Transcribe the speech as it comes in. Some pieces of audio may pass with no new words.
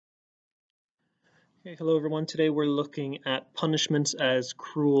Hey, hello everyone. Today we're looking at punishments as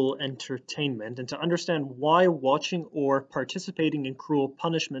cruel entertainment, and to understand why watching or participating in cruel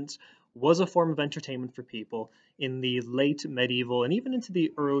punishments was a form of entertainment for people in the late medieval and even into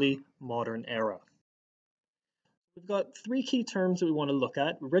the early modern era. We've got three key terms that we want to look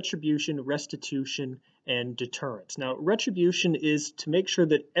at: retribution, restitution, and deterrence. Now, retribution is to make sure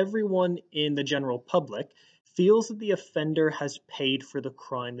that everyone in the general public feels that the offender has paid for the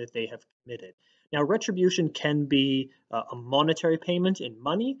crime that they have committed. Now, retribution can be a monetary payment in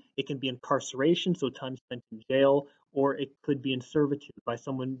money, it can be incarceration, so time spent in jail, or it could be in servitude by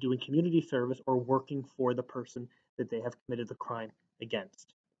someone doing community service or working for the person that they have committed the crime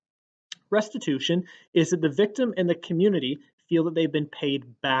against. Restitution is that the victim and the community feel that they've been paid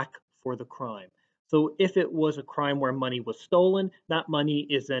back for the crime. So if it was a crime where money was stolen, that money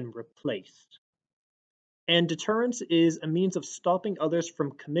is then replaced. And deterrence is a means of stopping others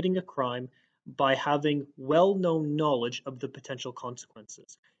from committing a crime by having well-known knowledge of the potential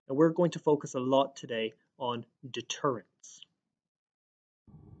consequences. And we're going to focus a lot today on deterrence.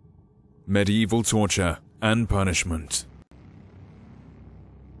 Medieval torture and punishment.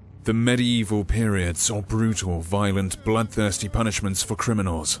 The medieval period saw brutal, violent, bloodthirsty punishments for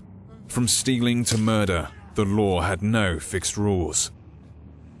criminals. From stealing to murder, the law had no fixed rules.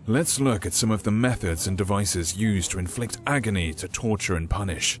 Let's look at some of the methods and devices used to inflict agony, to torture and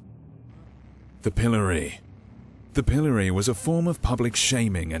punish. The pillory. The pillory was a form of public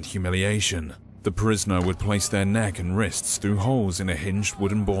shaming and humiliation. The prisoner would place their neck and wrists through holes in a hinged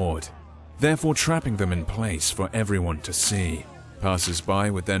wooden board, therefore trapping them in place for everyone to see.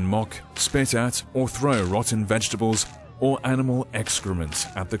 Passers-by would then mock, spit at, or throw rotten vegetables or animal excrement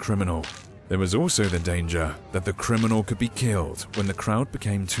at the criminal. There was also the danger that the criminal could be killed when the crowd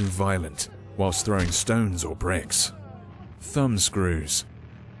became too violent, whilst throwing stones or bricks. Thumb screws.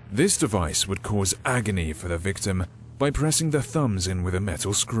 This device would cause agony for the victim by pressing the thumbs in with a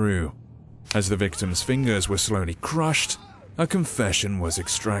metal screw. As the victim's fingers were slowly crushed, a confession was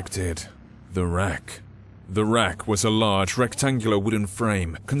extracted. The rack. The rack was a large rectangular wooden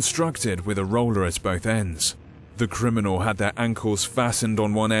frame constructed with a roller at both ends. The criminal had their ankles fastened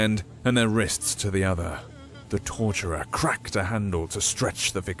on one end and their wrists to the other. The torturer cracked a handle to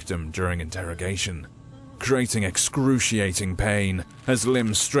stretch the victim during interrogation, creating excruciating pain as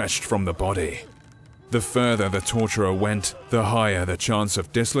limbs stretched from the body. The further the torturer went, the higher the chance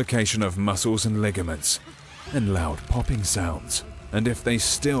of dislocation of muscles and ligaments, and loud popping sounds. And if they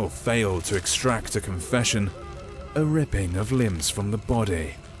still failed to extract a confession, a ripping of limbs from the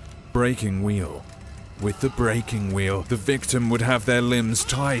body. Breaking wheel. With the breaking wheel, the victim would have their limbs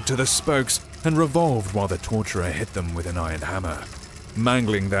tied to the spokes and revolved while the torturer hit them with an iron hammer,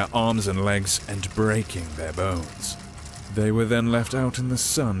 mangling their arms and legs and breaking their bones. They were then left out in the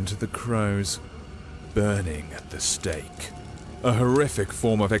sun to the crows, burning at the stake. A horrific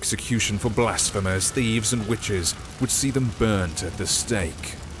form of execution for blasphemers, thieves, and witches would see them burnt at the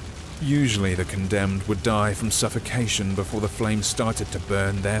stake. Usually the condemned would die from suffocation before the flames started to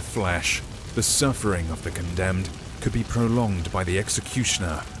burn their flesh. The suffering of the condemned could be prolonged by the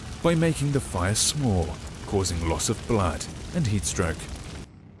executioner by making the fire small, causing loss of blood and heatstroke.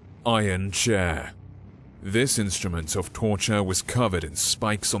 Iron chair. This instrument of torture was covered in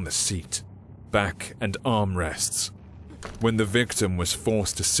spikes on the seat, back, and armrests. When the victim was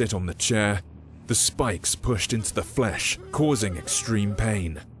forced to sit on the chair, the spikes pushed into the flesh, causing extreme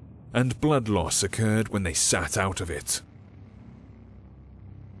pain, and blood loss occurred when they sat out of it.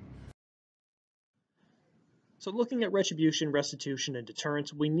 So looking at retribution, restitution, and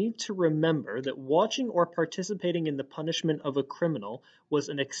deterrence, we need to remember that watching or participating in the punishment of a criminal was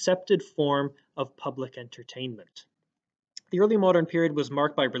an accepted form of public entertainment. The early modern period was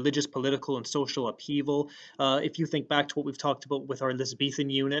marked by religious, political, and social upheaval. If you think back to what we've talked about with our Elizabethan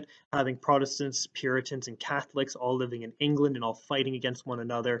unit, having Protestants, Puritans, and Catholics all living in England and all fighting against one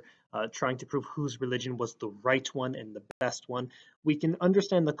another, trying to prove whose religion was the right one and the best one, we can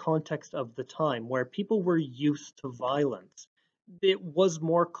understand the context of the time where people were used to violence. It was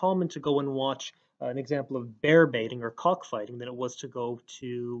more common to go and watch an example of bear baiting or cockfighting than it was to go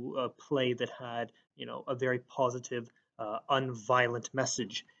to a play that had, a very positive unviolent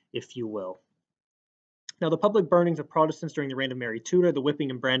message, if you will. Now, the public burnings of Protestants during the reign of Mary Tudor, the whipping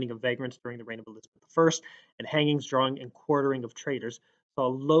and branding of vagrants during the reign of Elizabeth I, and hangings, drawing, and quartering of traitors saw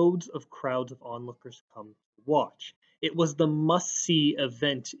loads of crowds of onlookers come to watch. It was the must-see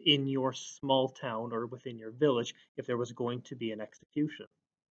event in your small town or within your village if there was going to be an execution.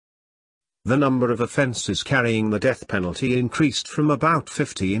 The number of offences carrying the death penalty increased from about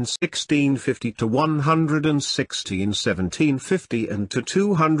 50 in 1650 to 160 in 1750 and to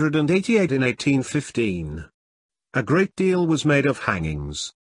 288 in 1815. A great deal was made of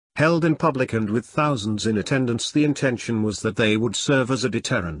hangings. Held in public and with thousands in attendance, the intention was that they would serve as a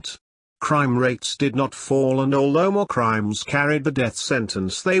deterrent. Crime rates did not fall, and although more crimes carried the death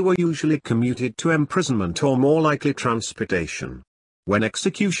sentence, they were usually commuted to imprisonment or more likely transportation. When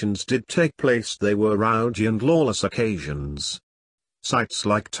executions did take place, they were rowdy and lawless occasions. Sites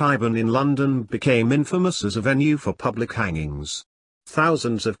like Tyburn in London became infamous as a venue for public hangings.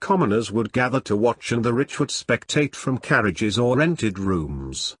 Thousands of commoners would gather to watch, and the rich would spectate from carriages or rented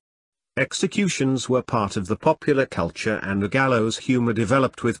rooms. Executions were part of the popular culture, and a gallows humour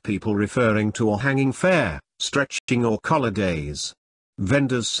developed, with people referring to a hanging fair, stretching or collar days.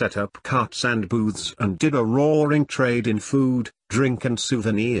 Vendors set up carts and booths and did a roaring trade in food, drink and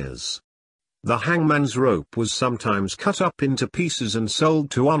souvenirs. The hangman's rope was sometimes cut up into pieces and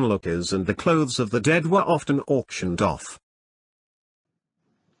sold to onlookers, and the clothes of the dead were often auctioned off.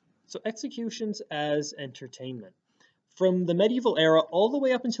 So executions as entertainment. From the medieval era all the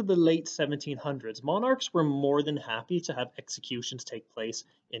way up until the late 1700s, monarchs were more than happy to have executions take place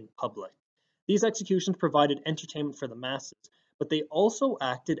in public. These executions provided entertainment for the masses, but they also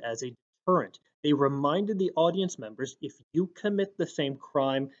acted as a deterrent. They reminded the audience members, if you commit the same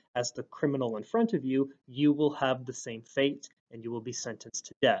crime as the criminal in front of you, you will have the same fate and you will be sentenced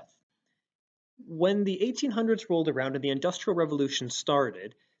to death. When the 1800s rolled around and the Industrial Revolution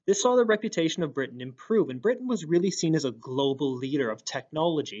started, this saw the reputation of Britain improve, and Britain was really seen as a global leader of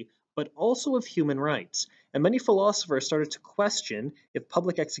technology, but also of human rights. And many philosophers started to question if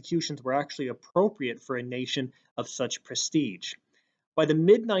public executions were actually appropriate for a nation of such prestige. By the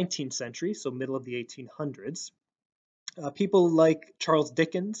mid-19th century, so middle of the 1800s, people like Charles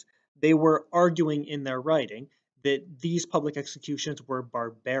Dickens, they were arguing in their writing that these public executions were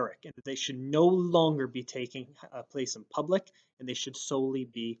barbaric and that they should no longer be taking place in public, and they should solely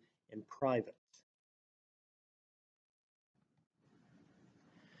be in private.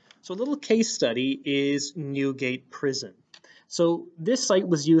 So a little case study is Newgate Prison. So this site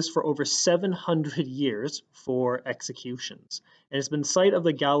was used for over 700 years for executions, and it's been the site of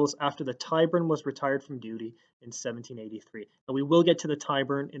the gallows after the Tyburn was retired from duty in 1783. And we will get to the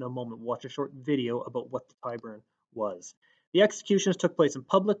Tyburn in a moment. Watch a short video about what the Tyburn was. The executions took place in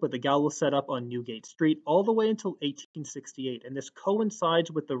public with the gallows set up on Newgate Street all the way until 1868, and this coincides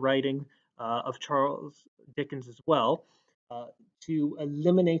with the writing of Charles Dickens as well, to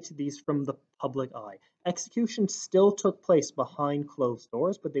eliminate these from the public eye. Executions still took place behind closed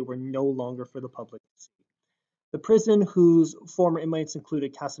doors, but they were no longer for the public to see. The prison, whose former inmates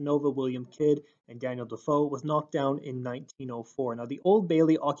included Casanova, William Kidd, and Daniel Defoe, was knocked down in 1904. Now, the Old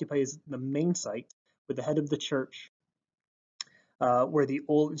Bailey occupies the main site with the head of the church, where the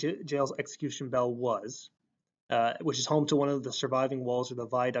old jail's execution bell was, which is home to one of the surviving walls of the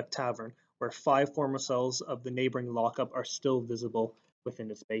Viaduct Tavern, where 5 former cells of the neighboring lockup are still visible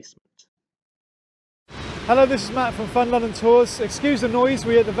within its basement. Hello, this is Matt from Fun London Tours. Excuse the noise,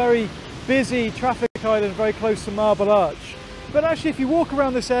 we're at the very busy traffic island very close to Marble Arch. But actually, if you walk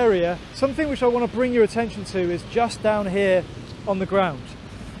around this area, something which I want to bring your attention to is just down here on the ground.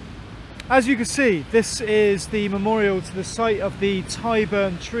 As you can see, this is the memorial to the site of the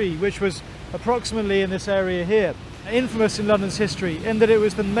Tyburn tree, which was approximately in this area here. Infamous in London's history in that it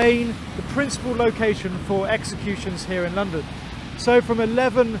was the principal location for executions here in London. So from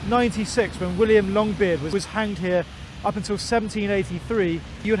 1196, when William Longbeard was hanged here, up until 1783,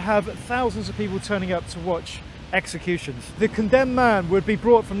 you'd have thousands of people turning up to watch executions. The condemned man would be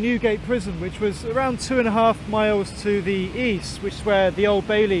brought from Newgate Prison, which was around 2.5 miles to the east, which is where the Old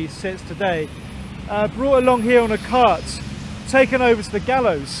Bailey sits today, brought along here on a cart, taken over to the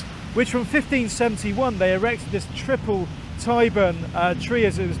gallows, which from 1571 they erected this triple Tyburn tree,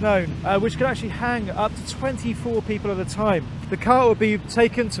 as it was known, which could actually hang up to 24 people at a time. The cart would be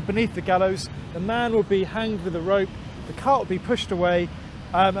taken to beneath the gallows, the man would be hanged with a rope, the cart would be pushed away,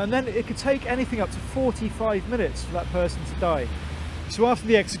 and then it could take anything up to 45 minutes for that person to die. So after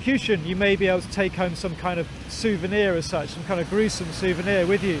the execution, you may be able to take home some kind of souvenir as such, some kind of gruesome souvenir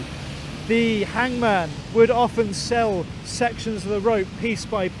with you. The hangman would often sell sections of the rope piece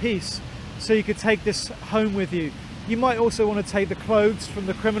by piece, so you could take this home with you. You might also want to take the clothes from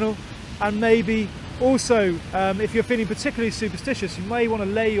the criminal, and maybe also, if you're feeling particularly superstitious, you may want to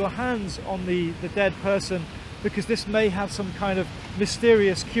lay your hands on the dead person, because this may have some kind of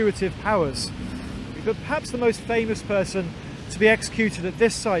mysterious curative powers. But perhaps the most famous person to be executed at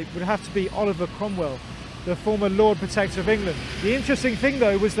this site would have to be Oliver Cromwell. the former Lord Protector of England. The interesting thing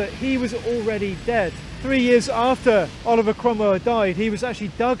though was that he was already dead. 3 years after Oliver Cromwell died, he was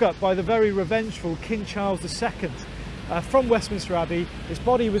actually dug up by the very revengeful King Charles II from Westminster Abbey. His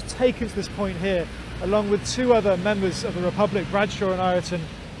body was taken to this point here, along with 2 other members of the Republic, Bradshaw and Ireton,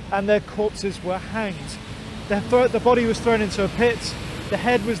 and their corpses were hanged. The body was thrown into a pit. The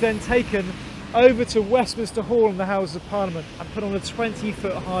head was then taken over to Westminster Hall in the Houses of Parliament and put on a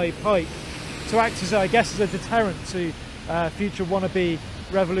 20-foot high pike to act as, I guess, as a deterrent to future wannabe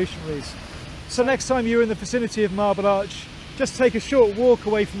revolutionaries. So next time you're in the vicinity of Marble Arch, just take a short walk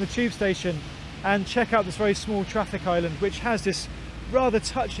away from the tube station and check out this very small traffic island, which has this rather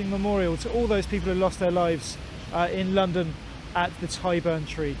touching memorial to all those people who lost their lives in London at the Tyburn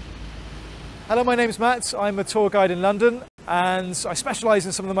Tree. Hello, my name's Matt. I'm a tour guide in London, and I specialise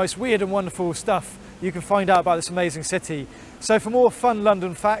in some of the most weird and wonderful stuff you can find out about this amazing city. So for more fun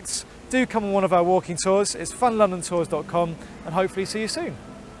London facts, do come on one of our walking tours. It's funlondontours.com, and hopefully see you soon.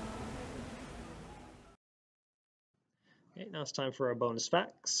 Okay, now it's time for our bonus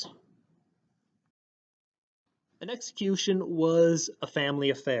facts. An execution was a family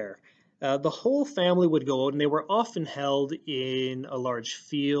affair. The whole family would go out, and they were often held in a large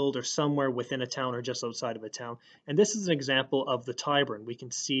field or somewhere within a town or just outside of a town. And this is an example of the Tyburn. We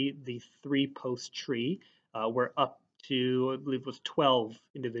can see the 3-post tree where up to, I believe it was 12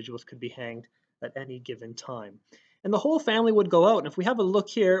 individuals could be hanged at any given time. And the whole family would go out. And if we have a look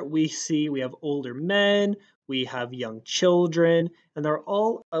here, we see we have older men, we have young children, and they're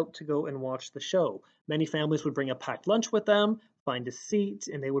all out to go and watch the show. Many families would bring a packed lunch with them, find a seat,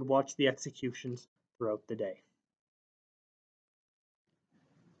 and they would watch the executions throughout the day.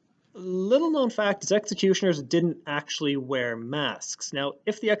 Little known fact is executioners didn't actually wear masks. Now,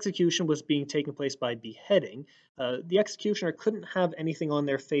 if the execution was being taken place by beheading, the executioner couldn't have anything on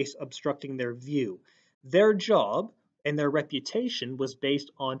their face obstructing their view. Their job and their reputation was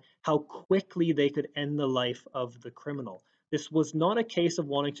based on how quickly they could end the life of the criminal. This was not a case of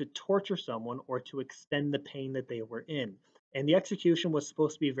wanting to torture someone or to extend the pain that they were in. And the execution was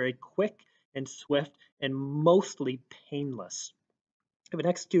supposed to be very quick and swift and mostly painless. If an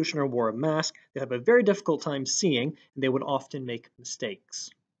executioner wore a mask, they'd have a very difficult time seeing, and they would often make mistakes.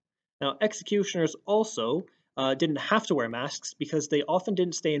 Now, executioners also didn't have to wear masks because they often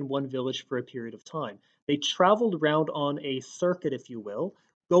didn't stay in one village for a period of time. They traveled around on a circuit, if you will,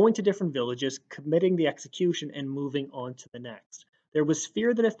 going to different villages, committing the execution, and moving on to the next. There was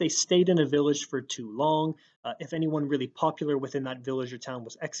fear that if they stayed in a village for too long, if anyone really popular within that village or town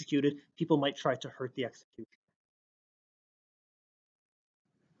was executed, people might try to hurt the executioner.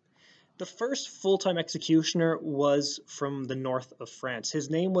 The first full-time executioner was from the north of France. His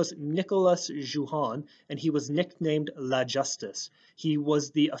name was Nicolas Jouhan, and he was nicknamed La Justice. He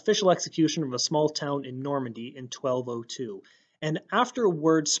was the official executioner of a small town in Normandy in 1202. And after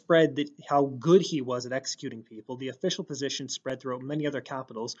word spread that how good he was at executing people, the official position spread throughout many other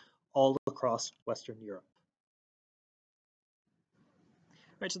capitals all across Western Europe.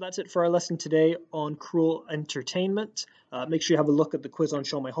 Right, so that's it for our lesson today on cruel entertainment. Make sure you have a look at the quiz on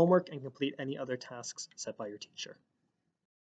Show My Homework and complete any other tasks set by your teacher.